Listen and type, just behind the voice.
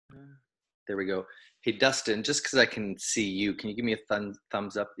There we go. Hey, Dustin, just because I can see you, can you give me a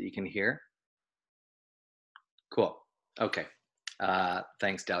thumbs up that you can hear? Cool. Okay.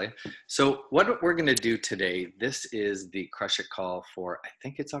 Thanks, Dahlia. So what we're going to do today, this is the Crush It call for, I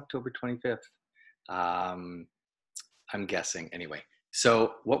think it's October 25th. I'm guessing anyway.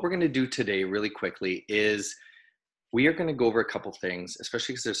 So what we're going to do today really quickly is we are going to go over a couple things,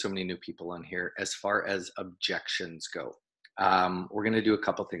 especially because there's so many new people on here, as far as objections go. We're going to do a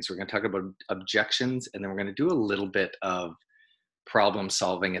couple things. We're going to talk about objections, and then we're going to do a little bit of problem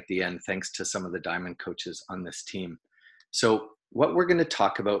solving at the end, thanks to some of the diamond coaches on this team. So what we're going to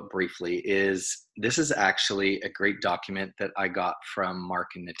talk about briefly is, this is actually a great document that I got from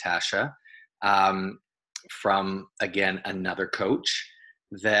Mark and Natasha, from, again, another coach,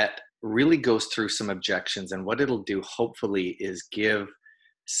 that really goes through some objections. And what it'll do, hopefully, is give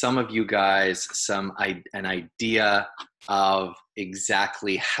some of you guys an idea of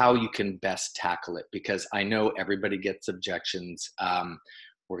exactly how you can best tackle it, because I know everybody gets objections.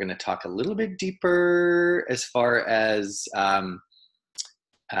 We're going to talk a little bit deeper as far as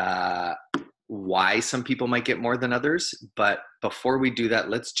why some people might get more than others. But before we do that,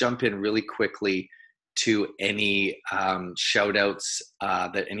 let's jump in really quickly to any shout outs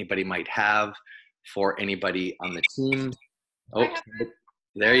that anybody might have for anybody on the team. Oh,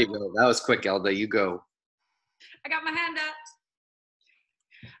 there you go. That was quick, Elda. You go. I got my hand up.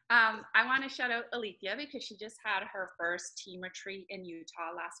 I want to shout out Alethea because she just had her first team retreat in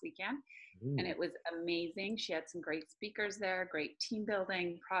Utah last weekend. And it was amazing. She had some great speakers there, great team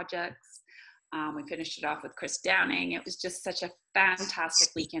building projects. We finished it off with Chris Downing. It was just such a fantastic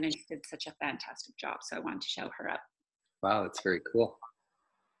weekend, and she did such a fantastic job. So I wanted to shout her up. Wow, that's very cool.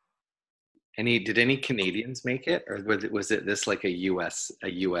 Did any Canadians make it, or was it this like a US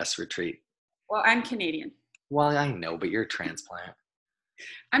retreat? Well, I'm Canadian. Well, I know, but you're a transplant.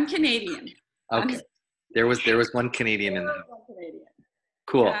 I'm Canadian. Okay. There was one Canadian in there. One Canadian.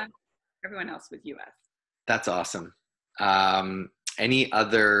 Cool. Yeah, everyone else was US. That's awesome. Any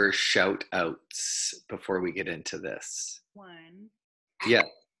other shout outs before we get into this? One. Yeah,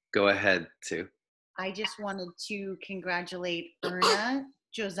 go ahead, Sue. I just wanted to congratulate Erna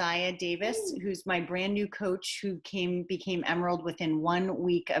Josiah Davis, who's my brand new coach, who became Emerald within 1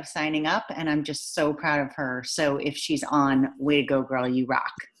 week of signing up, and I'm just so proud of her. So if she's on, way to go, girl, you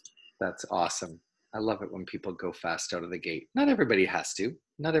rock. That's awesome. I love it when people go fast out of the gate. Not everybody has to,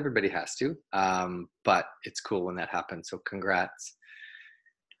 but it's cool when that happens. So congrats.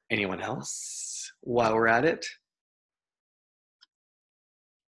 Anyone else while we're at it?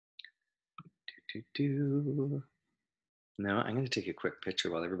 No, I'm going to take a quick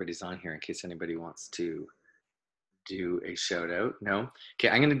picture while everybody's on here in case anybody wants to do a shout out. No? Okay,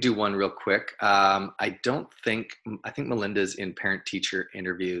 I'm going to do one real quick. I think Melinda's in parent teacher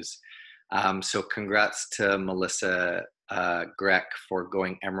interviews. So congrats to Melissa Grech for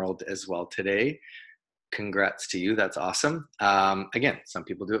going Emerald as well today. Congrats to you. That's awesome. Again, some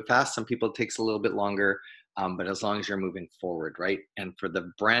people do it fast. Some people it takes a little bit longer. But as long as you're moving forward, right? And for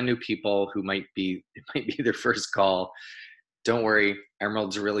the brand new people who it might be their first call, don't worry.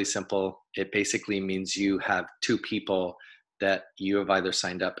 Emerald's really simple. It basically means you have two people that you have either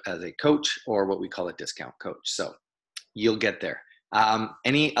signed up as a coach or what we call a discount coach. So you'll get there.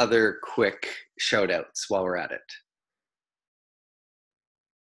 Any other quick shout outs while we're at it?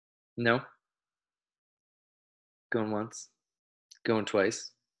 No? Going once? Going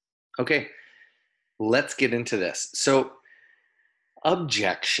twice? Okay. Let's get into this. So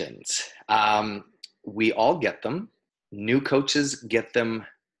objections, we all get them. New coaches get them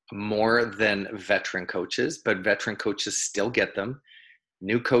more than veteran coaches, but veteran coaches still get them.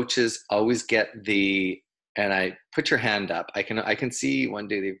 New coaches always get and I put your hand up. I can see 1,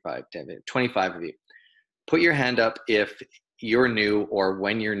 2, 3, 5, 10, 25 of you. Put your hand up if you're new, or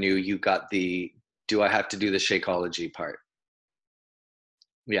when you're new, you got do I have to do the Shakeology part?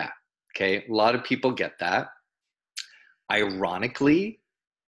 Yeah. Okay, a lot of people get that. Ironically,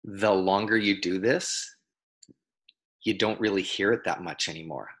 the longer you do this, you don't really hear it that much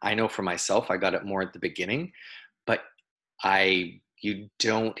anymore. I know for myself, I got it more at the beginning, but you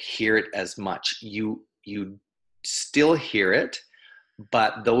don't hear it as much. You still hear it,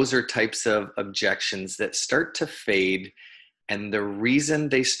 but those are types of objections that start to fade. And the reason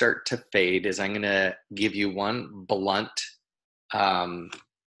they start to fade is, I'm going to give you one blunt,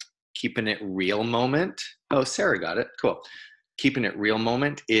 keeping it real moment. Oh, Sarah got it. Cool. Keeping it real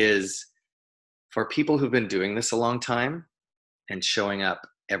moment is, for people who've been doing this a long time and showing up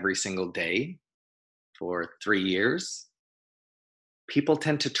every single day for 3 years, people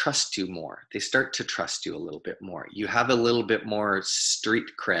tend to trust you more. They start to trust you a little bit more. You have a little bit more street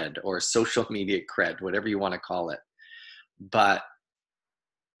cred or social media cred, whatever you want to call it. But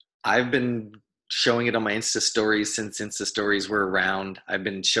I've been showing it on my Insta stories since Insta stories were around. I've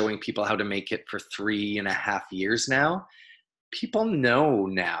been showing people how to make it for 3.5 years now. People know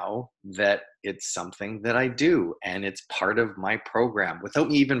now that it's something that I do and it's part of my program without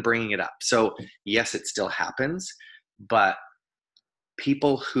me even bringing it up. So yes, it still happens, but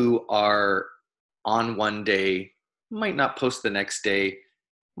people who are on one day might not post the next day,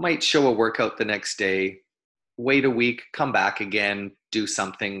 might show a workout the next day, wait a week, come back again, do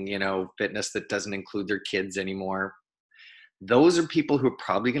something, fitness that doesn't include their kids anymore. Those are people who are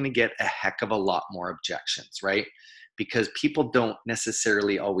probably going to get a heck of a lot more objections, right? Because people don't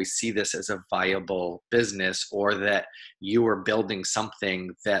necessarily always see this as a viable business or that you are building something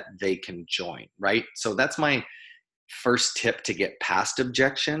that they can join, right? So that's my first tip to get past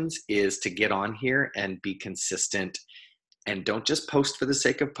objections, is to get on here and be consistent, and don't just post for the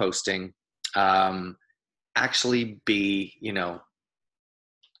sake of posting. Actually be,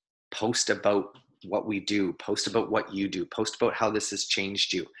 post about what we do, post about what you do, post about how this has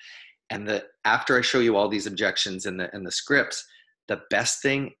changed you. And after I show you all these objections in the scripts, the best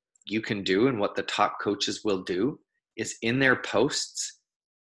thing you can do, and what the top coaches will do, is in their posts,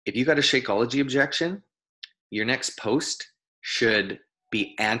 if you got a Shakeology objection, your next post should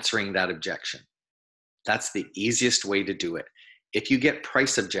be answering that objection. That's the easiest way to do it. If you get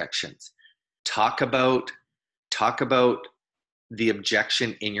price objections, talk about the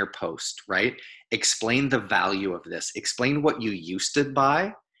objection in your post, right? Explain the value of this. Explain what you used to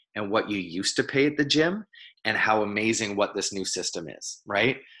buy and what you used to pay at the gym and how amazing what this new system is,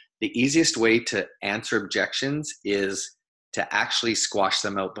 right? The easiest way to answer objections is to actually squash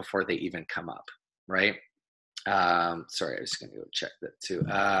them out before they even come up, right? Sorry, I was going to go check that too.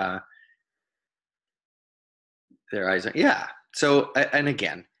 Their eyes are, yeah. So, and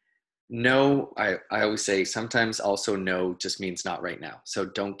again, no, I always say sometimes also no just means not right now. So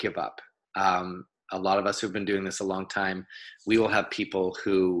don't give up. A lot of us who've been doing this a long time, we will have people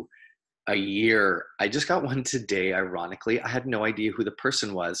who I just got one today, ironically. I had no idea who the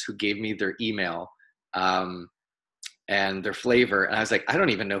person was who gave me their email and their flavor. And I was like, I don't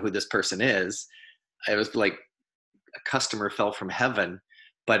even know who this person is. It was like a customer fell from heaven,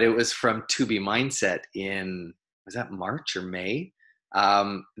 but it was from To Be Mindset was that March or May?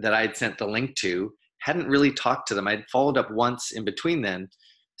 That I had sent the link to. Hadn't really talked to them. I'd followed up once in between then.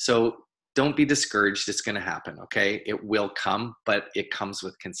 So don't be discouraged. It's going to happen, okay? It will come, but it comes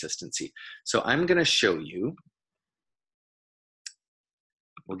with consistency. So I'm going to show you.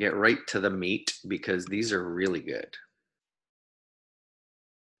 We'll get right to the meat because these are really good.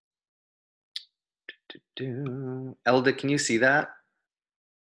 Elda, can you see that?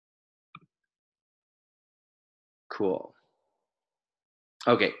 Cool.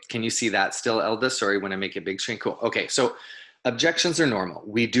 Okay, can you see that still, Elda? Sorry, when I make a big screen. Cool. Okay, so objections are normal.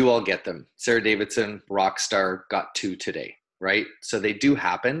 We do all get them. Sarah Davidson, rock star, got 2 today, right? So they do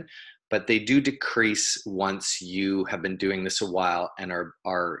happen, but they do decrease once you have been doing this a while and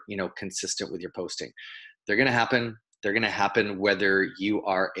are consistent with your posting. They're going to happen. They're going to happen whether you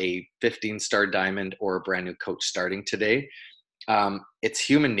are a 15-star diamond or a brand new coach starting today. It's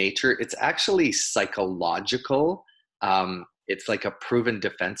human nature. It's actually psychological. It's like a proven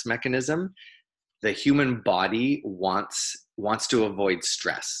defense mechanism. The human body wants to avoid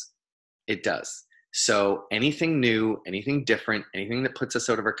stress. It does. So anything new, anything different, anything that puts us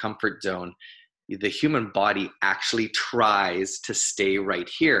out of our comfort zone, the human body actually tries to stay right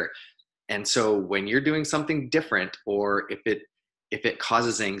here. And so when you're doing something different, or if it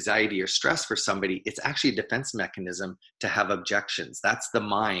causes anxiety or stress for somebody, it's actually a defense mechanism to have objections. That's the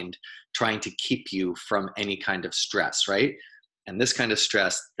mind trying to keep you from any kind of stress, right? And this kind of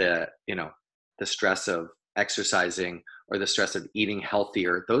stress, the stress of exercising or the stress of eating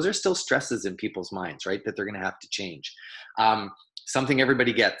healthier, those are still stresses in people's minds, right? That they're going to have to change. Something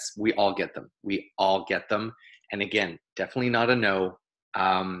everybody gets, we all get them. We all get them. And again, definitely not a no.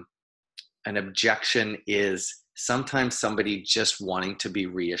 An objection is sometimes somebody just wanting to be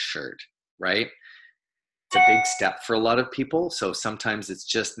reassured, right? It's a big step for a lot of people. So sometimes it's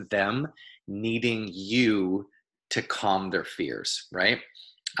just them needing you to calm their fears, right?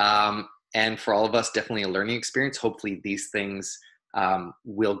 And for all of us, definitely a learning experience. Hopefully these things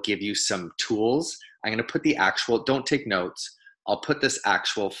will give you some tools. I'm going to put don't take notes. I'll put this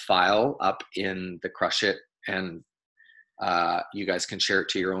actual file up in the Crush It, and you guys can share it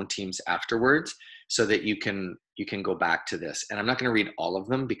to your own teams afterwards so that you can go back to this. And I'm not going to read all of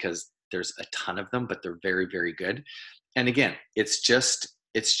them because there's a ton of them, but they're very, very good. and again, it's just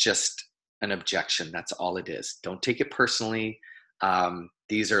an objection. That's all it is. Don't take it personally.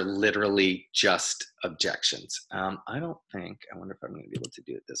 These are literally just objections. I wonder if I'm going to be able to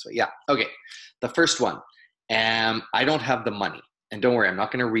do it this way. Yeah. Okay. The first one, I don't have the money. And don't worry, I'm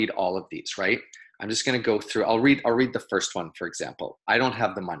not going to read all of these, right? I'm just going to go through. I'll read the first one, for example. I don't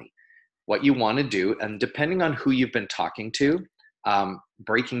have the money. What you want to do, and depending on who you've been talking to,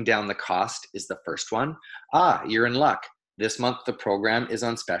 breaking down the cost is the first one. You're in luck. This month, the program is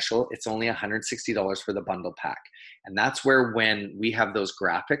on special. It's only $160 for the bundle pack. And that's where, when we have those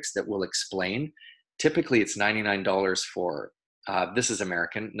graphics that will explain, typically it's $99 for, this is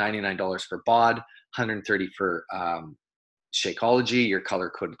American, $99 for BOD, $130 for Shakeology, your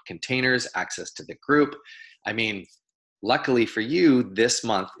color-coded containers, access to the group. I mean, luckily for you, this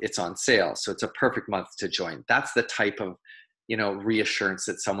month it's on sale. So it's a perfect month to join. That's the type of, reassurance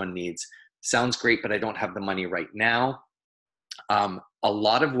that someone needs. Sounds great, but I don't have the money right now. A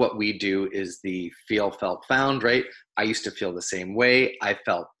lot of what we do is the feel, felt, found, right? I used to feel the same way. I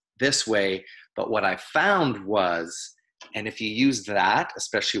felt this way. But what I found was, and if you use that,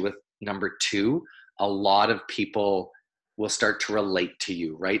 especially with number 2, a lot of people will start to relate to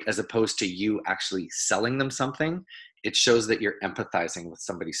you, right? As opposed to you actually selling them something, it shows that you're empathizing with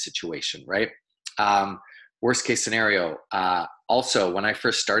somebody's situation, right? Worst case scenario. Also, when I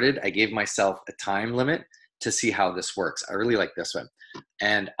first started, I gave myself a time limit to see how this works. I really like this one.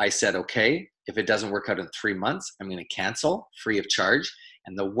 And I said, okay, if it doesn't work out in 3 months, I'm going to cancel free of charge.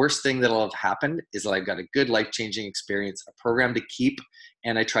 And the worst thing that'll have happened is that I've got a good life-changing experience, a program to keep,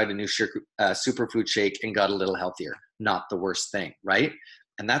 and I tried a new superfood shake and got a little healthier. Not the worst thing, right?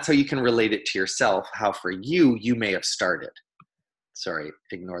 And that's how you can relate it to yourself, how for you, you may have started. Sorry,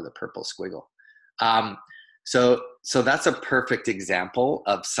 ignore the purple squiggle. So that's a perfect example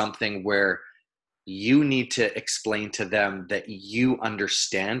of something where you need to explain to them that you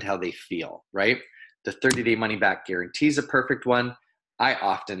understand how they feel, right? The 30-day money-back guarantee is a perfect one. I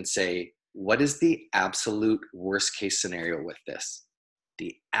often say, what is the absolute worst case scenario with this?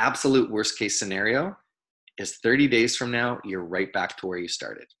 The absolute worst case scenario is 30 days from now, you're right back to where you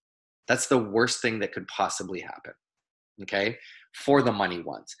started. That's the worst thing that could possibly happen, okay? For the money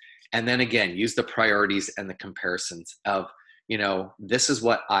ones. And then again, use the priorities and the comparisons of, this is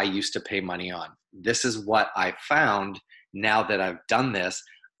what I used to pay money on. This is what I found. Now that I've done this,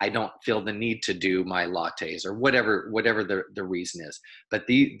 I don't feel the need to do my lattes or whatever the reason is. But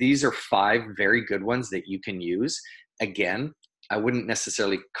these are 5 very good ones that you can use. Again, I wouldn't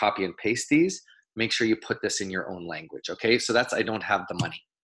necessarily copy and paste these. Make sure you put this in your own language, okay? So that's, I don't have the money.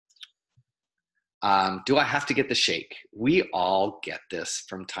 Do I have to get the shake? We all get this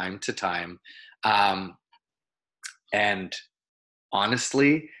from time to time. And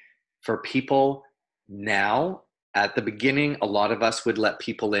honestly, for people now, at the beginning, a lot of us would let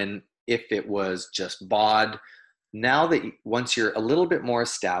people in if it was just BOD. Now that once you're a little bit more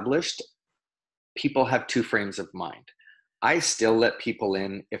established, people have 2 frames of mind. I still let people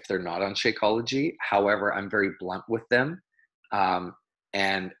in if they're not on Shakeology. However, I'm very blunt with them.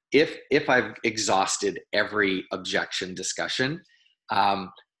 And if I've exhausted every objection discussion,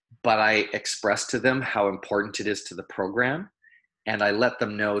 but I express to them how important it is to the program, and I let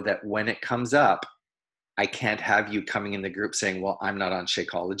them know that when it comes up, I can't have you coming in the group saying, well, I'm not on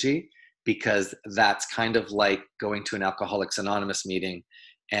Shakeology, because that's kind of like going to an Alcoholics Anonymous meeting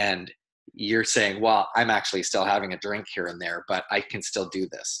and you're saying, well, I'm actually still having a drink here and there, but I can still do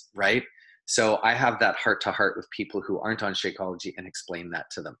this, right? So I have that heart-to-heart with people who aren't on Shakeology and explain that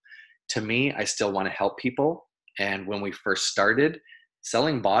to them. To me, I still want to help people. And when we first started,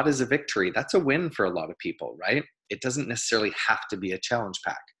 selling BOD is a victory. That's a win for a lot of people, right? It doesn't necessarily have to be a challenge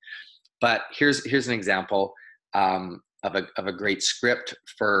pack. But here's an example of a great script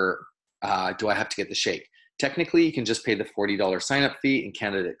for do I have to get the shake? Technically, you can just pay the $40 sign-up fee. In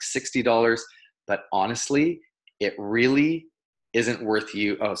Canada, it's $60. But honestly, it really isn't worth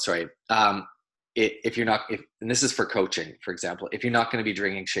you. Oh, sorry. If you're not, and this is for coaching, for example, if you're not going to be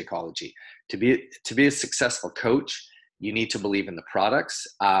drinking Shakeology, to be a successful coach, you need to believe in the products.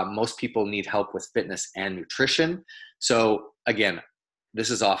 Most people need help with fitness and nutrition. So again, this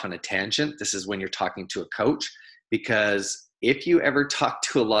is often a tangent. This is when you're talking to a coach, because if you ever talk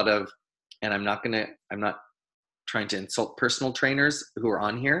to a lot of, and I'm not trying to insult personal trainers who are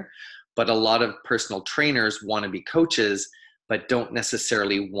on here, but a lot of personal trainers want to be coaches, but don't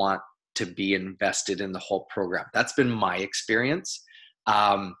necessarily want to be invested in the whole program. That's been my experience.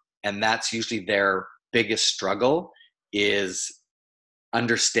 And that's usually their biggest struggle, is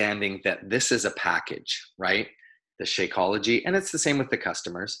understanding that this is a package, right? The Shakeology, and it's the same with the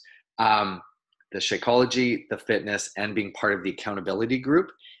customers. the Shakeology, the fitness, and being part of the accountability group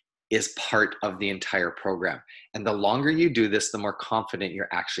is part of the entire program. And the longer you do this, the more confident you're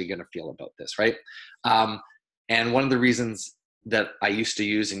actually going to feel about this, right? And one of the reasons that I used to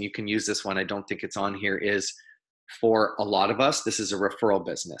use, and you can use this one, I don't think it's on here, is for a lot of us, this is a referral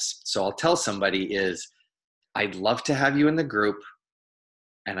business. So I'll tell somebody is, I'd love to have you in the group,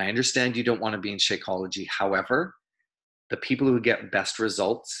 and I understand you don't want to be in Shakeology. However, the people who get best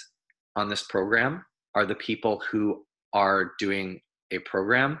results on this program are the people who are doing a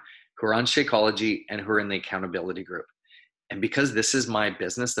program, who are on Shakeology, and who are in the accountability group. And because this is my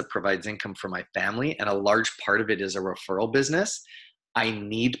business that provides income for my family, and a large part of it is a referral business, I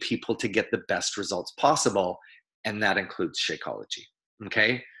need people to get the best results possible, and that includes Shakeology.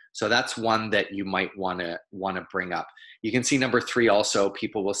 Okay, so that's one that you might want to bring up. You can see number 3 also.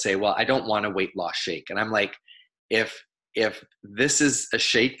 People will say, "Well, I don't want a weight loss shake," and I'm like, if this is a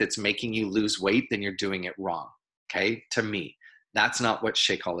shake that's making you lose weight, then you're doing it wrong. Okay, to me, that's not what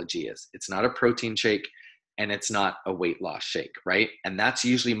Shakeology is. It's not a protein shake. And it's not a weight loss shake, right? And that's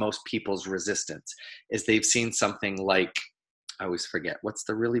usually most people's resistance, is they've seen something like, I always forget, what's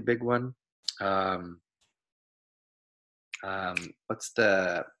the really big one? What's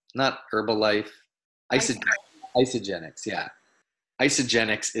the, not Herbalife, Isogenics, yeah.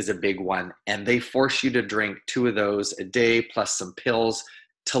 Isogenics is a big one, and they force you to drink 2 of those a day plus some pills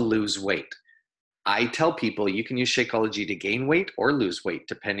to lose weight. I tell people you can use Shakeology to gain weight or lose weight,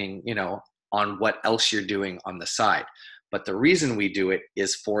 depending, on what else you're doing on the side. But the reason we do it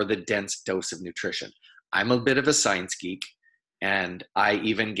is for the dense dose of nutrition. I'm a bit of a science geek, and I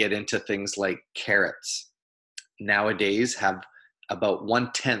even get into things like carrots nowadays have about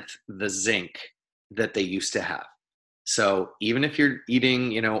 1/10 the zinc that they used to have. So even if you're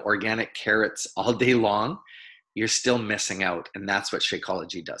eating, organic carrots all day long, you're still missing out. And that's what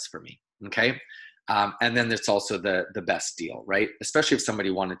Shakeology does for me. Okay. And then there's also the best deal, right? Especially if somebody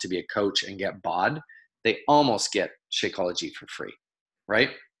wanted to be a coach and get bod, they almost get Shakeology for free,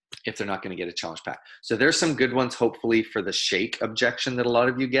 right? If they're not going to get a challenge pack. So there's some good ones, hopefully, for the shake objection that a lot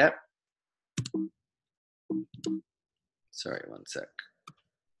of you get. Sorry, one sec.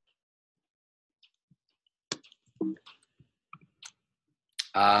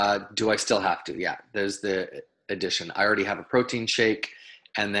 Do I still have to? Yeah, there's the addition. I already have a protein shake,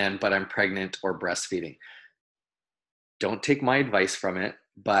 but I'm pregnant or breastfeeding. Don't take my advice from it,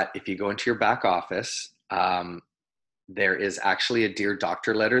 but if you go into your back office, there is actually a Dear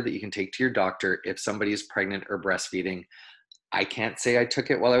Doctor letter that you can take to your doctor if somebody is pregnant or breastfeeding. I can't say I took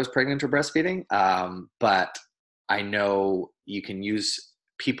it while I was pregnant or breastfeeding, but I know you can use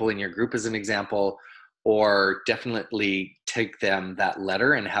people in your group as an example, or definitely take them that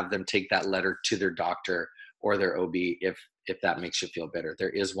letter and have them take that letter to their doctor or their OB if that makes you feel better. There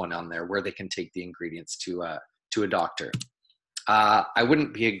is one on there where they can take the ingredients to a doctor. I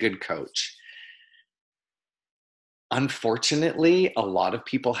wouldn't be a good coach. Unfortunately, a lot of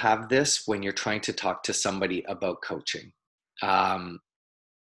people have this when you're trying to talk to somebody about coaching. I'm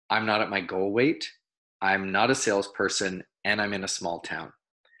not at my goal weight. I'm not a salesperson, and I'm in a small town.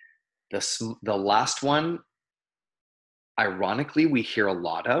 The last one, ironically, we hear a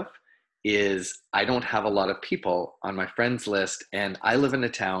lot of is I don't have a lot of people on my friends list, and I live in a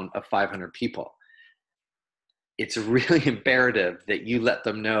town of 500 people. It's really imperative that you let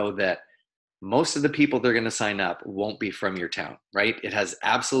them know that most of the people they're going to sign up won't be from your town, right? It has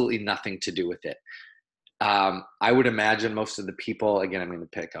absolutely nothing to do with it. I would imagine most of the people, again, I'm going to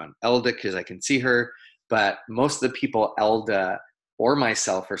pick on Elda because I can see her, but most of the people Elda or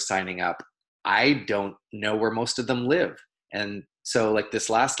myself are signing up, I don't know where most of them live. And so like this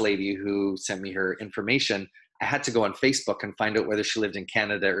last lady who sent me her information, I had to go on Facebook and find out whether she lived in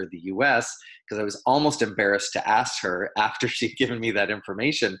Canada or the US, because I was almost embarrassed to ask her after she'd given me that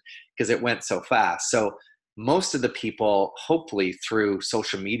information because it went so fast. So most of the people, hopefully through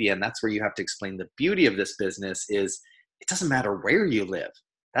social media, and that's where you have to explain the beauty of this business is it doesn't matter where you live.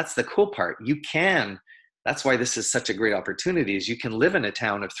 That's the cool part. That's why this is such a great opportunity, is you can live in a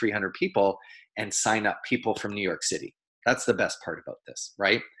town of 300 people and sign up people from New York City. That's the best part about this,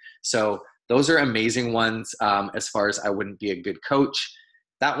 right? So those are amazing ones. As far as I wouldn't be a good coach,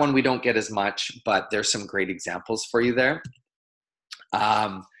 that one we don't get as much, but there's some great examples for you there.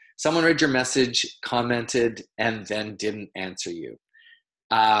 Someone read your message, commented, and then didn't answer you.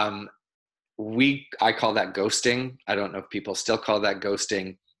 I call that ghosting. I don't know if people still call that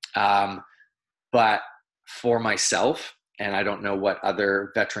ghosting. But for myself, and I don't know what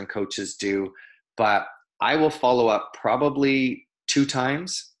other veteran coaches do, but I will follow up probably 2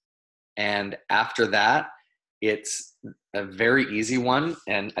 times. And after that, it's a very easy one,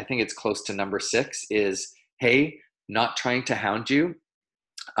 and I think it's close to number 6 is, hey, not trying to hound you,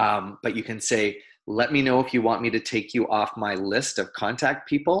 but you can say, let me know if you want me to take you off my list of contact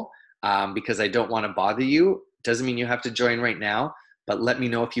people, because I don't want to bother you. Doesn't mean you have to join right now, but let me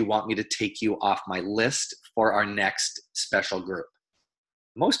know if you want me to take you off my list for our next special group.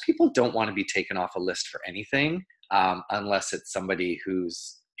 Most people don't want to be taken off a list for anything, unless it's somebody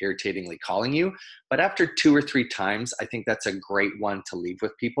who's irritatingly calling you. But after 2 or 3 times, I think that's a great one to leave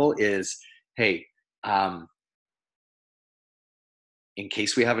with people is, hey, in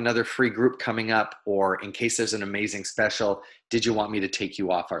case we have another free group coming up, or in case there's an amazing special, did you want me to take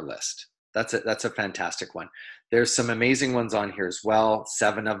you off our list? That's a fantastic one. There's some amazing ones on here as well,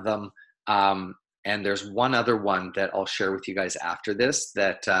 7 of them. And there's one other one that I'll share with you guys after this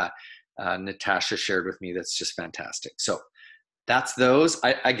that Natasha shared with me that's just fantastic. So that's those.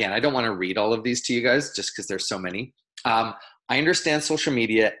 I don't want to read all of these to you guys just because there's so many. I understand social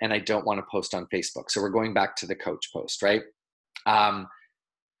media and I don't want to post on Facebook. So we're going back to the coach post, right?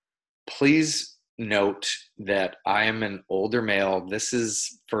 Please note that I am an older male. This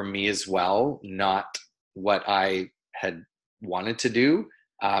is for me as well, not what I had wanted to do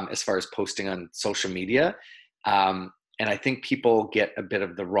as far as posting on social media. And I think people get a bit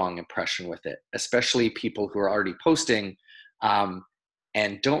of the wrong impression with it, especially people who are already posting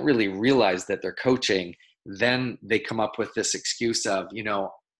and don't really realize that they're coaching. Then they come up with this excuse of,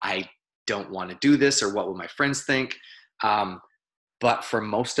 I don't want to do this, or what will my friends think? But for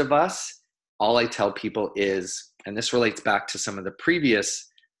most of us, all I tell people is, and this relates back to some of the previous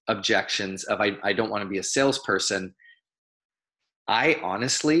objections of I don't want to be a salesperson. I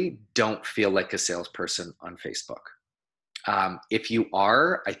honestly don't feel like a salesperson on Facebook. If you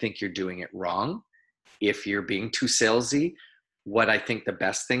are, I think you're doing it wrong. If you're being too salesy, what I think the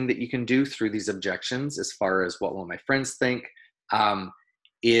best thing that you can do through these objections, as far as what will my friends think,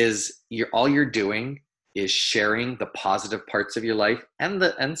 is all you're doing is sharing the positive parts of your life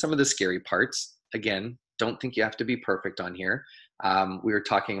and some of the scary parts. Again, don't think you have to be perfect on here. We were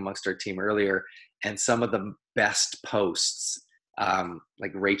talking amongst our team earlier, and some of the best posts,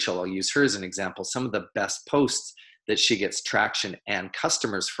 like Rachel, I'll use her as an example. Some of the best posts that she gets traction and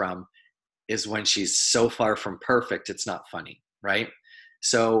customers from is when she's so far from perfect, it's not funny, right?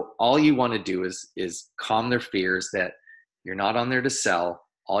 So all you want to do is calm their fears that you're not on there to sell.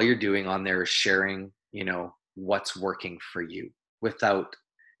 All you're doing on there is sharing, what's working for you. Without,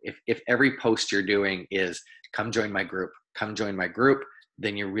 if every post you're doing is come join my group,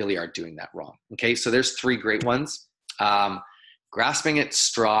 then you really are doing that wrong. Okay, so there's 3 great ones. Grasping at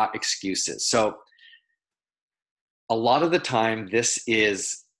straw excuses. So a lot of the time, this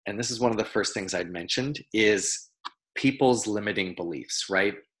is one of the first things I'd mentioned, is people's limiting beliefs,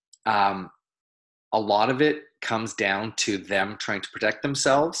 right? A lot of it comes down to them trying to protect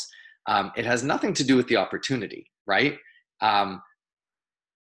themselves. It has nothing to do with the opportunity, right?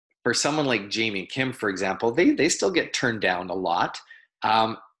 For someone like Jamie and Kim, for example, they still get turned down a lot.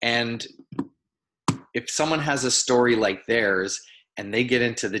 And if someone has a story like theirs and they get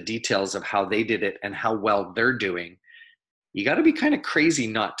into the details of how they did it and how well they're doing, you got to be kind of crazy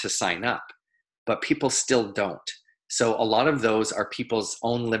not to sign up, but people still don't. So a lot of those are people's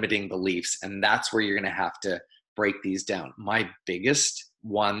own limiting beliefs, and that's where you're going to have to break these down. My biggest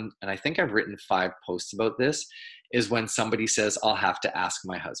one, and I think I've written 5 posts about this, is when somebody says, I'll have to ask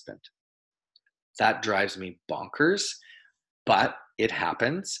my husband. That drives me bonkers, but it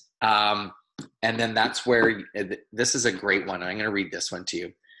happens. And then that's where, this is a great one. I'm going to read this one to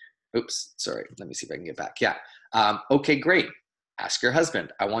you. Oops, sorry. Let me see if I can get back. Yeah. Okay, great. Ask your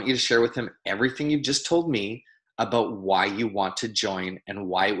husband. I want you to share with him everything you've just told me about why you want to join and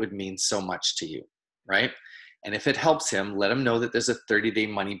why it would mean so much to you, right? And if it helps him, let him know that there's a 30-day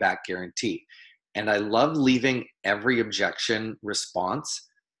money-back guarantee. And I love leaving every objection response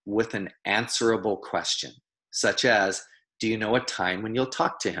with an answerable question, such as, do you know a time when you'll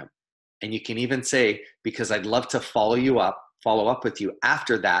talk to him? And you can even say, because I'd love to follow up with you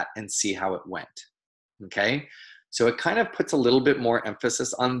after that and see how it went. Okay. So it kind of puts a little bit more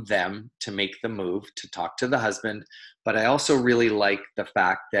emphasis on them to make the move to talk to the husband. But I also really like the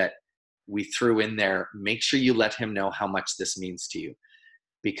fact that we threw in there, make sure you let him know how much this means to you.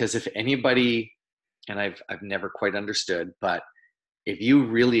 Because if anybody, and I've never quite understood, but if you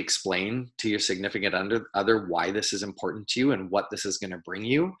really explain to your significant other why this is important to you and what this is going to bring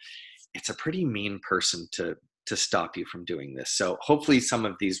you, it's a pretty mean person to stop you from doing this. So hopefully some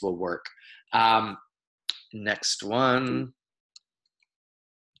of these will work. Next one.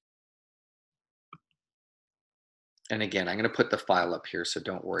 And again, I'm going to put the file up here, so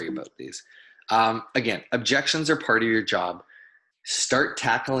don't worry about these. Again, objections are part of your job. Start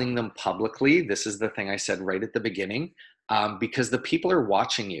tackling them publicly. This is the thing I said right at the beginning, because the people are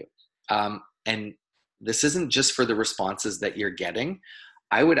watching you. And this isn't just for the responses that you're getting.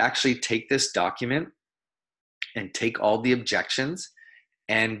 I would actually take this document and take all the objections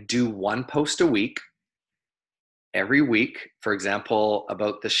and do one post a week, every week, for example,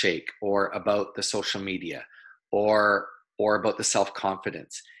 about the shake or about the social media or about the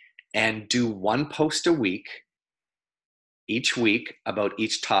self-confidence, and do one post a week each week about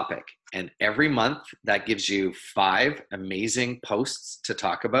each topic. And every month that gives you 5 amazing posts to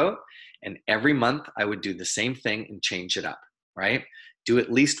talk about. And every month I would do the same thing and change it up, right? Do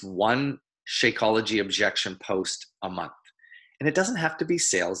at least one Shakeology objection post a month. And it doesn't have to be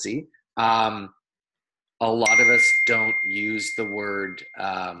salesy. A lot of us don't use the word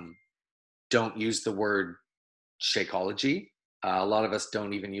Shakeology. A lot of us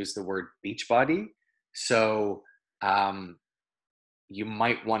don't even use the word Beachbody. So you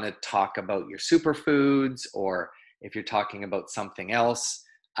might want to talk about your superfoods, or if you're talking about something else,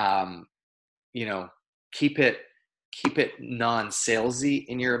 you know, keep it non-salesy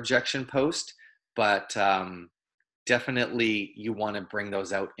in your objection post, but definitely you want to bring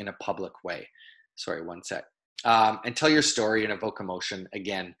those out in a public way. Sorry, one sec. And tell your story and evoke emotion.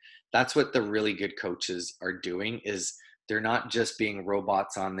 Again, that's what the really good coaches are doing, is they're not just being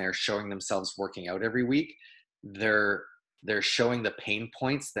robots on there showing themselves working out every week. They're showing the pain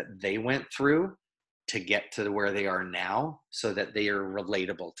points that they went through to get to where they are now, so that they are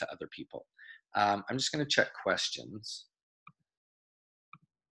relatable to other people. I'm just going to check questions.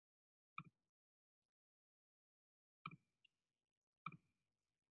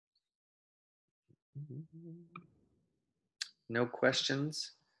 No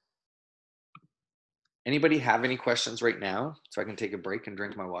questions? Anybody have any questions right now, so I can take a break and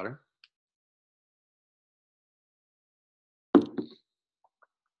drink my water?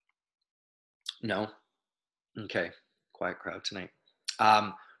 No? Okay. Quiet crowd tonight.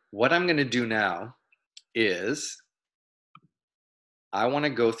 What I'm going to do now is I want to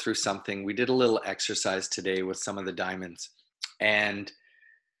go through something. We did a little exercise today with some of the diamonds, and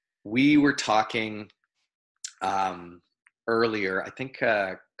we were talking earlier. I think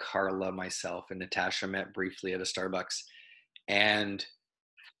Carla, myself, and Natasha met briefly at a Starbucks, and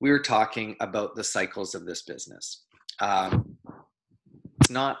we were talking about the cycles of this business. It's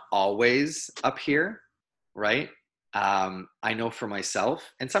not always up here, right? I know for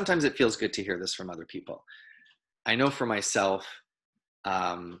myself, and sometimes it feels good to hear this from other people. I know for myself,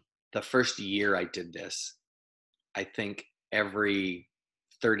 the first year I did this, I think every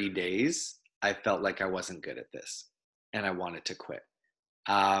 30 days, I felt like I wasn't good at this and I wanted to quit.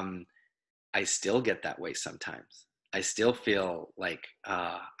 I still get that way sometimes. I still feel like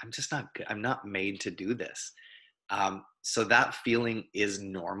I'm just not good. I'm not made to do this. So that feeling is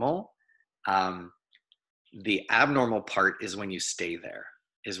normal. The abnormal part is when you stay there,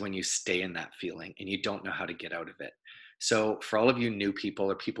 is when you stay in that feeling and you don't know how to get out of it. So for all of you new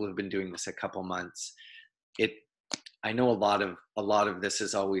people or people who've been doing this a couple months, I know a lot of this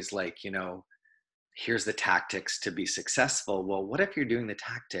is always like, you know, here's the tactics to be successful. Well, what if you're doing the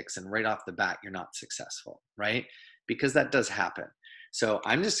tactics and right off the bat you're not successful, right? Because that does happen. So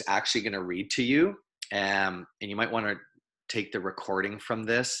I'm just actually going to read to you, and you might want to take the recording from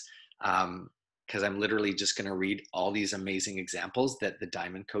this, because I'm literally just going to read all these amazing examples that the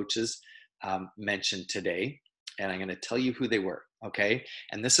diamond coaches mentioned today, and I'm going to tell you who they were, okay?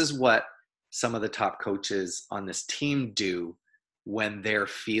 And this is what some of the top coaches on this team do when they're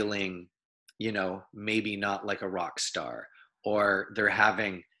feeling, you know, maybe not like a rock star, or they're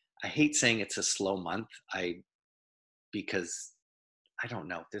having, I hate saying it's a slow month, because I don't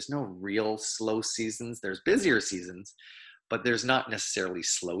know, there's no real slow seasons. There's busier seasons, but there's not necessarily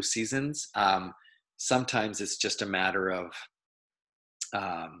slow seasons. Sometimes it's just a matter of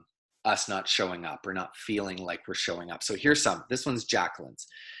us not showing up or not feeling like we're showing up. So here's some. This one's Jacqueline's.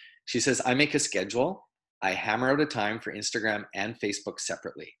 She says, I make a schedule. I hammer out a time for Instagram and Facebook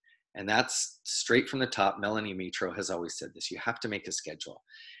separately. And that's straight from the top. Melanie Mitro has always said this. You have to make a schedule.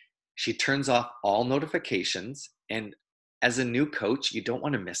 She turns off all notifications. And as a new coach, you don't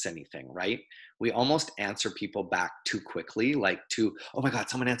want to miss anything, right? We almost answer people back too quickly, like oh my God,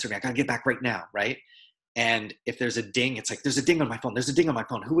 someone answered me. I got to get back right now, right? And if there's a ding, it's like, there's a ding on my phone. There's a ding on my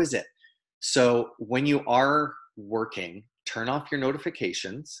phone. Who is it? So when you are working, turn off your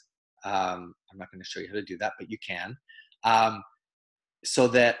notifications. I'm not going to show you how to do that, but you can. So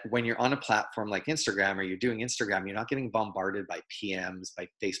that when you're on a platform like Instagram, or you're doing Instagram, you're not getting bombarded by PMs, by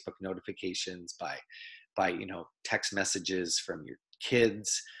Facebook notifications, by you know, text messages from your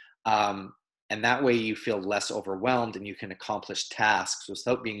kids. And that way you feel less overwhelmed and you can accomplish tasks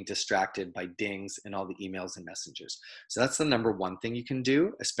without being distracted by dings and all the emails and messengers. So that's the number one thing you can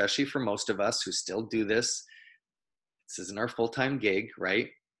do, especially for most of us who still do this. This isn't our full-time gig, right?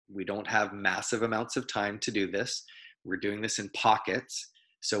 We don't have massive amounts of time to do this. We're doing this in pockets.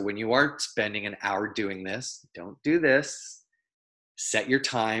 So when you are spending an hour doing this, don't do this. Set your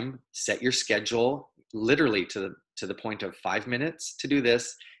time, set your schedule, literally to the point of 5 minutes to do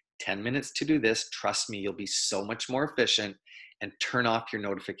this, 10 minutes to do this. Trust me, you'll be so much more efficient, and turn off your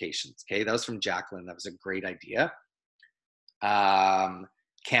notifications. Okay, that was from Jacqueline. That was a great idea.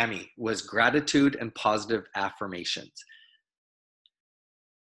 Cami was gratitude and positive affirmations.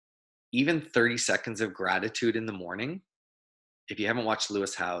 Even 30 seconds of gratitude in the morning. If you haven't watched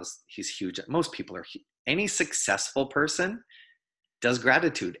Lewis Howes, he's huge. Most people are, any successful person does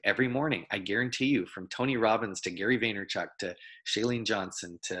gratitude every morning. I guarantee you, from Tony Robbins to Gary Vaynerchuk to Shailene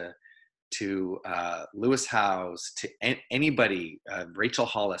Johnson to Lewis Howes to anybody, Rachel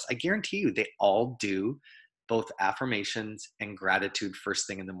Hollis, I guarantee you they all do both affirmations and gratitude first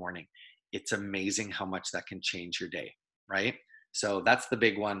thing in the morning. It's amazing how much that can change your day, right? So that's the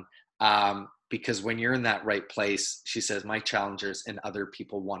big one. Because when you're in that right place, she says, my challengers and other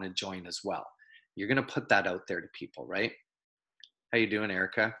people want to join as well. You're going to put that out there to people, right? How you doing,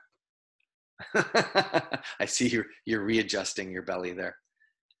 Erica? I see you're readjusting your belly there.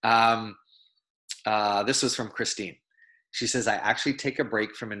 This was from Christine. She says, I actually take a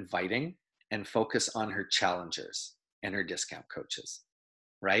break from inviting and focus on her challengers and her discount coaches,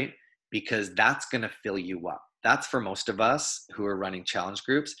 right? Because that's going to fill you up. That's for most of us who are running challenge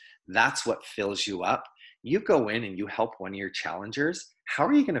groups. That's what fills you up. You go in and you help one of your challengers. How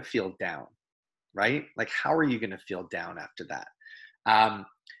are you going to feel down, right? Like, how are you going to feel down after that?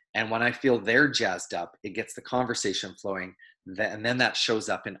 And when I feel they're jazzed up, it gets the conversation flowing. And then that shows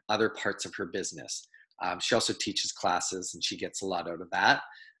up in other parts of her business. She also teaches classes and she gets a lot out of that.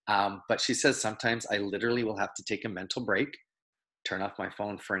 But she says, sometimes I literally will have to take a mental break, turn off my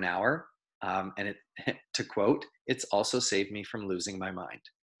phone for an hour. And to quote, it's also saved me from losing my mind.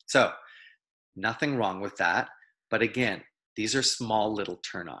 So nothing wrong with that. But again, these are small little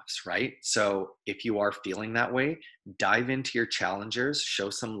turnoffs, right? So if you are feeling that way, dive into your challengers, show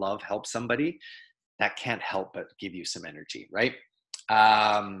some love, help somebody. That can't help but give you some energy, right?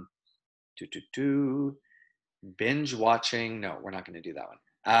 Binge watching. No, we're not going to do that one.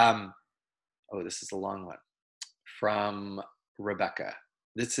 Oh, this is a long one from Rebecca.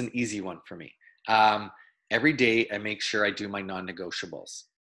 This is an easy one for me. Every day I make sure I do my non-negotiables.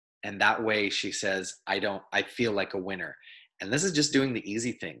 And that way, she says, I feel like a winner. And this is just doing the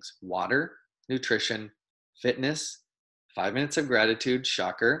easy things: water, nutrition, fitness, 5 minutes of gratitude,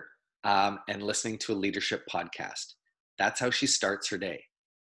 shocker, and listening to a leadership podcast. That's how she starts her day.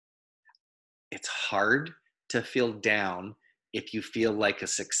 It's hard to feel down if you feel like a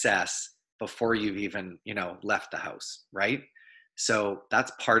success before you've even, left the house, right? So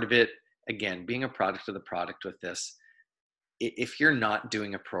that's part of it. Again, being a product of the product with this. If you're not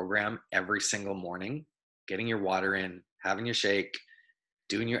doing a program every single morning, getting your water in, having your shake,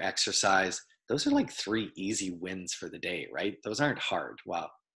 doing your exercise, those are like 3 easy wins for the day, right? Those aren't hard.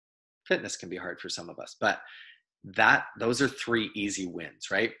 Well, fitness can be hard for some of us, but those are 3 easy wins,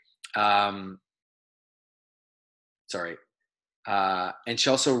 right? And she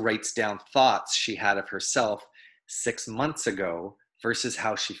also writes down thoughts she had of herself 6 months ago versus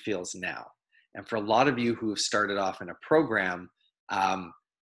how she feels now. And for a lot of you who have started off in a program,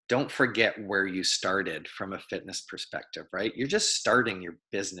 don't forget where you started from a fitness perspective, right? You're just starting your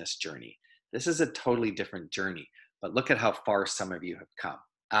business journey. This is a totally different journey, but look at how far some of you have come.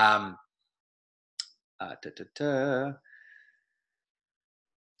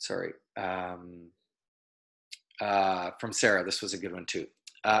 From Sarah, this was a good one too.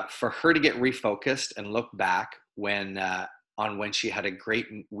 For her to get refocused and look back on when she had a great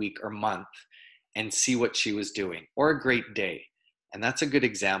week or month and see what she was doing, or a great day. And that's a good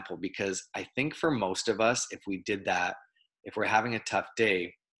example, because I think for most of us, if we did that, if we're having a tough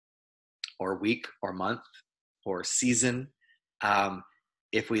day or week or month or season,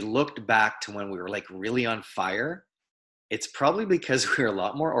 if we looked back to when we were like really on fire, it's probably because we were a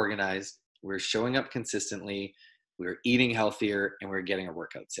lot more organized, we were showing up consistently, we were eating healthier, and we were getting our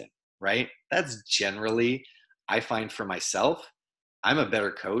workouts in, right? That's generally, I find for myself, I'm a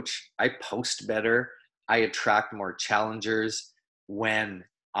better coach. I post better. I attract more challengers when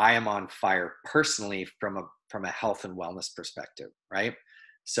I am on fire personally from a health and wellness perspective, right?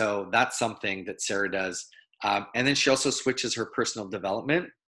 So that's something that Sarah does. And then she also switches her personal development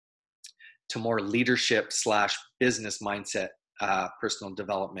to more leadership / business mindset, personal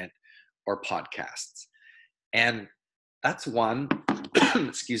development, or podcasts. And that's one,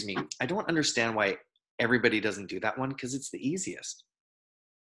 excuse me, I don't understand why everybody doesn't do that one, because it's the easiest,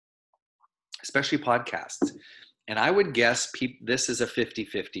 especially podcasts. And I would guess this is a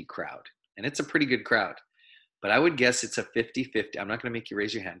 50-50 crowd, and it's a pretty good crowd, but I would guess it's a 50-50. I'm not going to make you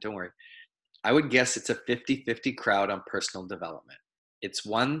raise your hand. Don't worry. I would guess it's a 50-50 crowd on personal development. It's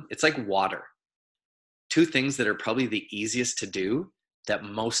like water. Two things that are probably the easiest to do that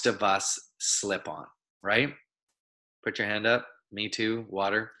most of us slip on, right? Put your hand up. Me too.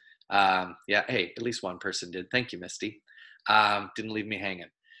 Water. Yeah. Hey, at least one person did. Thank you, Misty. Didn't leave me hanging.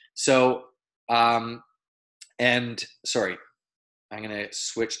 So, and sorry, I'm going to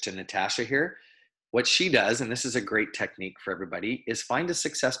switch to Natasha here. What she does, and this is a great technique for everybody, is find a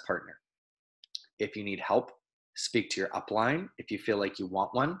success partner. If you need help, speak to your upline if you feel like you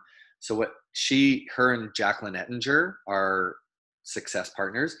want one. So her and Jacqueline Ettinger are success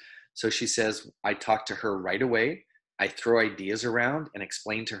partners. So she says, I talk to her right away. I throw ideas around and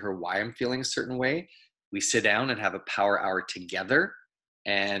explain to her why I'm feeling a certain way. We sit down and have a power hour together.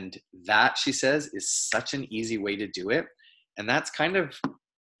 And that, she says, is such an easy way to do it. And that's kind of,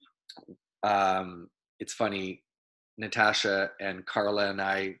 it's funny, Natasha and Carla and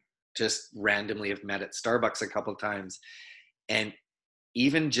I just randomly have met at Starbucks a couple of times. And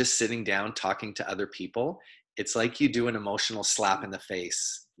even just sitting down, talking to other people, it's like you do an emotional slap in the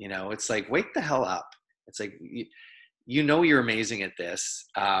face. You know, it's like, wake the hell up. It's like, you know, you're amazing at this.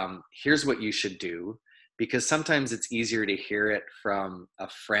 Here's what you should do. Because sometimes it's easier to hear it from a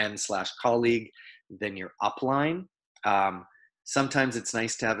friend / colleague than your upline. Sometimes it's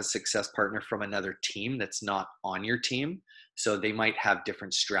nice to have a success partner from another team that's not on your team. So they might have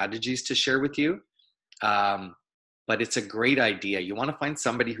different strategies to share with you. But it's a great idea. You want to find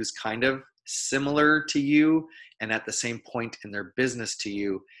somebody who's kind of similar to you and at the same point in their business to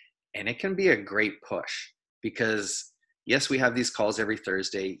you. And it can be a great push, because yes, we have these calls every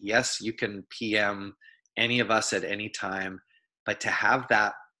Thursday. Yes, you can PM any of us at any time, but to have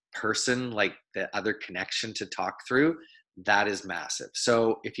that person, like the other connection to talk through, that is massive.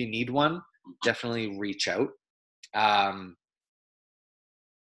 So if you need one, definitely reach out.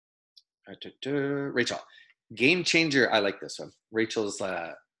 Rachel, game changer. I like this one. Rachel's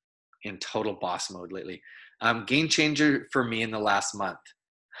in total boss mode lately. Game changer for me in the last month.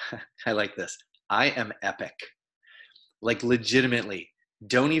 I like this. I am epic. Like legitimately,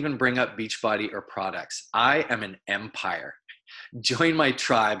 don't even bring up Beachbody or products. I am an empire. Join my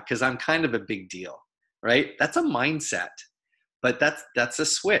tribe, because I'm kind of a big deal, right? That's a mindset, but that's a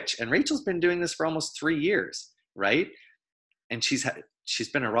switch. And Rachel's been doing this for almost 3 years, right? And she's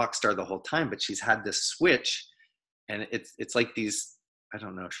been a rock star the whole time, but she's had this switch, and it's like these, I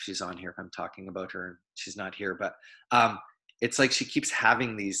don't know if she's on here, if I'm talking about her, and she's not here, but it's like she keeps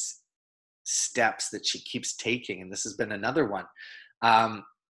having these steps that she keeps taking. And this has been another one,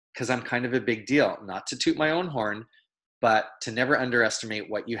 because I'm kind of a big deal, not to toot my own horn, but to never underestimate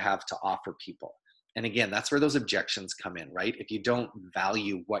what you have to offer people. And again, that's where those objections come in, right? If you don't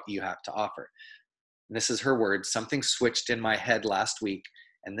value what you have to offer. And this is her word, something switched in my head last week.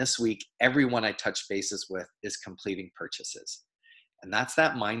 And this week, everyone I touch bases with is completing purchases. And that's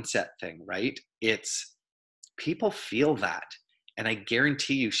that mindset thing, right? It's people feel that. And I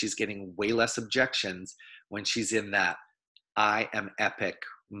guarantee you she's getting way less objections when she's in that I am epic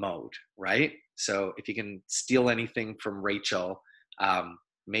mode, right? So if you can steal anything from Rachel,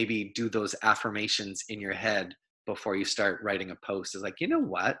 maybe do those affirmations in your head before you start writing a post. Is like, you know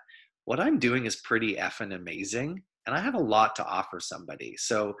what I'm doing is pretty effing amazing, and I have a lot to offer somebody.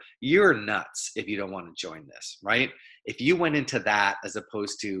 So you're nuts if you don't want to join this, right? If you went into that as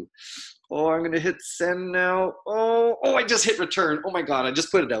opposed to, oh, I'm going to hit send now. Oh, I just hit return. Oh my God, I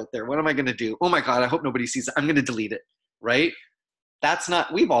just put it out there. What am I going to do? Oh my God, I hope nobody sees it. I'm going to delete it, right? That's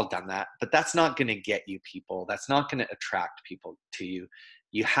not, we've all done that, but that's not going to get you people. That's not going to attract people to you.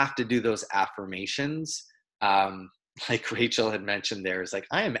 You have to do those affirmations. Like Rachel had mentioned there, is like,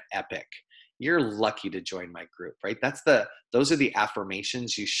 I am epic. You're lucky to join my group, right? Those are the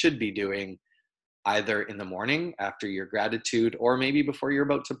affirmations you should be doing either in the morning after your gratitude, or maybe before you're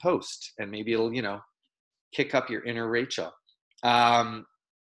about to post, and maybe it'll, kick up your inner Rachel. Carla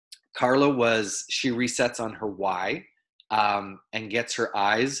she resets on her why, and gets her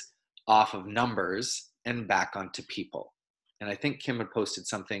eyes off of numbers and back onto people. And I think Kim had posted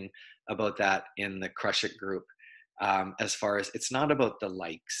something about that in the Crush It group. As far as, it's not about the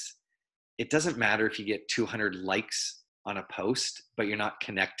likes. It doesn't matter if you get 200 likes on a post, but you're not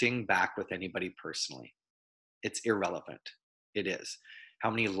connecting back with anybody personally. It's irrelevant. It is. How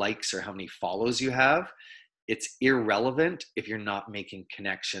many likes or how many follows you have it's irrelevant if you're not making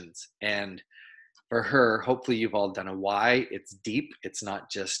connections. And for her, hopefully you've all done a why. It's deep. It's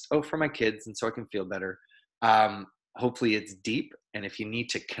not just, oh, for my kids and so I can feel better. Hopefully it's deep. And if you need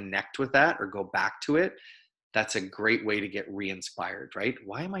to connect with that or go back to it, that's a great way to get re-inspired, right?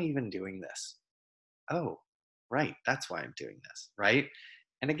 Why am I even doing this? Oh, right. That's why I'm doing this, right?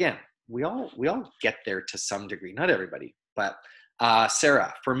 And again, we all get there to some degree, not everybody, but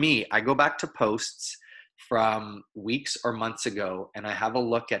Sarah, for me, I go back to posts from weeks or months ago and I have a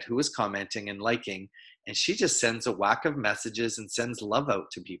look at who is commenting and liking, and she just sends a whack of messages and sends love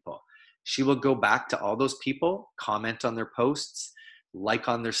out to people. She will go back to all those people, comment on their posts, like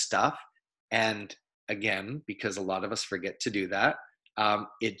on their stuff. And again, because a lot of us forget to do that,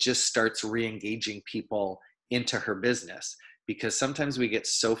 it just starts re-engaging people into her business, because sometimes we get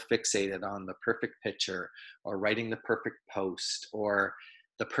so fixated on the perfect picture or writing the perfect post or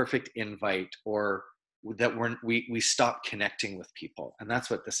the perfect invite, or that we stop connecting with people. And that's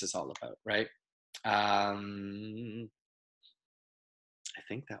what this is all about, right? I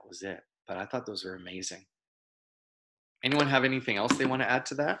think that was it, but I thought those were amazing. Anyone have anything else they want to add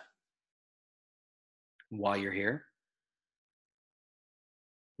to that while you're here?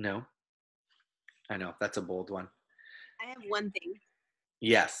 No? I know, that's a bold one. I have one thing.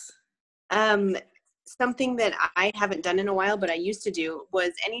 Yes. Something that I haven't done in a while, but I used to do,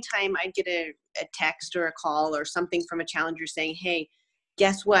 was anytime I'd get a text or a call or something from a challenger saying, hey,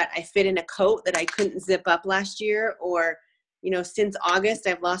 guess what? I fit in a coat that I couldn't zip up last year, or, since August,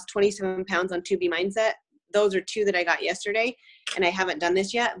 I've lost 27 pounds on 2B Mindset. Those are 2 that I got yesterday, and I haven't done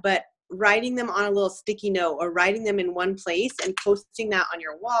this yet, but writing them on a little sticky note or writing them in one place and posting that on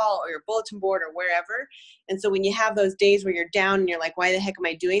your wall or your bulletin board or wherever. And so when you have those days where you're down and you're like, why the heck am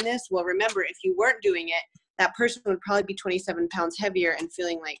I doing this? Well, remember, if you weren't doing it, that person would probably be 27 pounds heavier and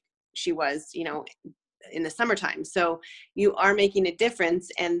feeling like she was, in the summertime. So you are making a difference.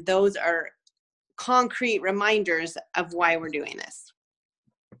 And those are concrete reminders of why we're doing this.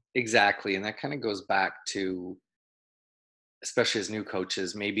 Exactly. And that kind of goes back to, especially as new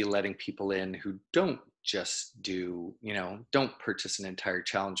coaches, maybe letting people in who don't just do, don't purchase an entire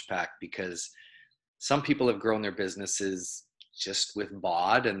challenge pack, because some people have grown their businesses just with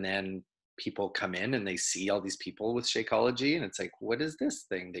BOD, and then people come in and they see all these people with Shakeology and it's like, what is this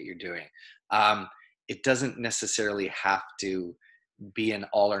thing that you're doing? It doesn't necessarily have to be an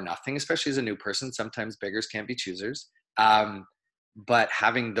all or nothing, especially as a new person. Sometimes beggars can't be choosers. But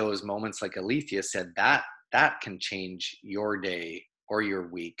having those moments, like Alethea said, that can change your day or your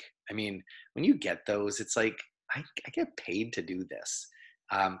week. I mean, when you get those, it's like, I get paid to do this.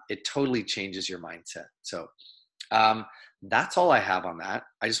 It totally changes your mindset. So that's all I have on that.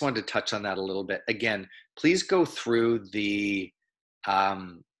 I just wanted to touch on that a little bit. Again, please go through the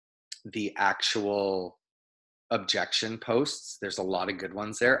actual objection posts. There's a lot of good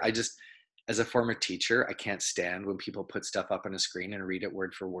ones there. As a former teacher, I can't stand when people put stuff up on a screen and read it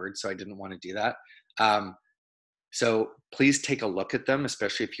word for word. So I didn't want to do that. So please take a look at them,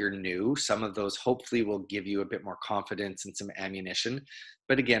 especially if you're new. Some of those hopefully will give you a bit more confidence and some ammunition.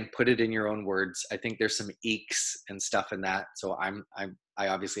 But again, put it in your own words. I think there's some eeks and stuff in that. So I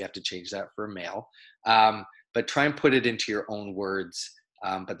obviously have to change that for a male. But try and put it into your own words.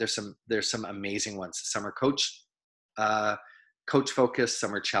 But there's some amazing ones. Some are coach focused,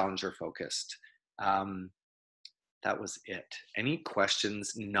 some are challenger focused. That was it. Any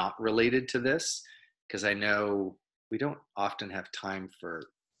questions not related to this? Because I know we don't often have time for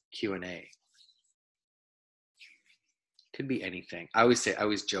Q&A. Could be anything. I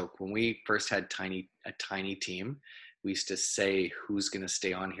always joke, when we first had a tiny team, we used to say who's going to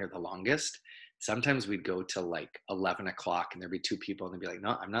stay on here the longest. Sometimes we'd go till like 11 o'clock and there'd be 2 people and they'd be like,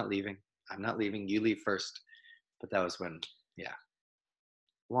 no, I'm not leaving. You leave first. But that was when,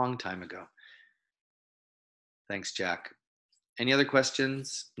 long time ago. Thanks, Jack. Any other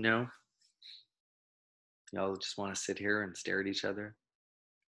questions? No? Y'all just want to sit here and stare at each other?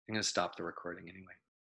 I'm going to stop the recording anyway.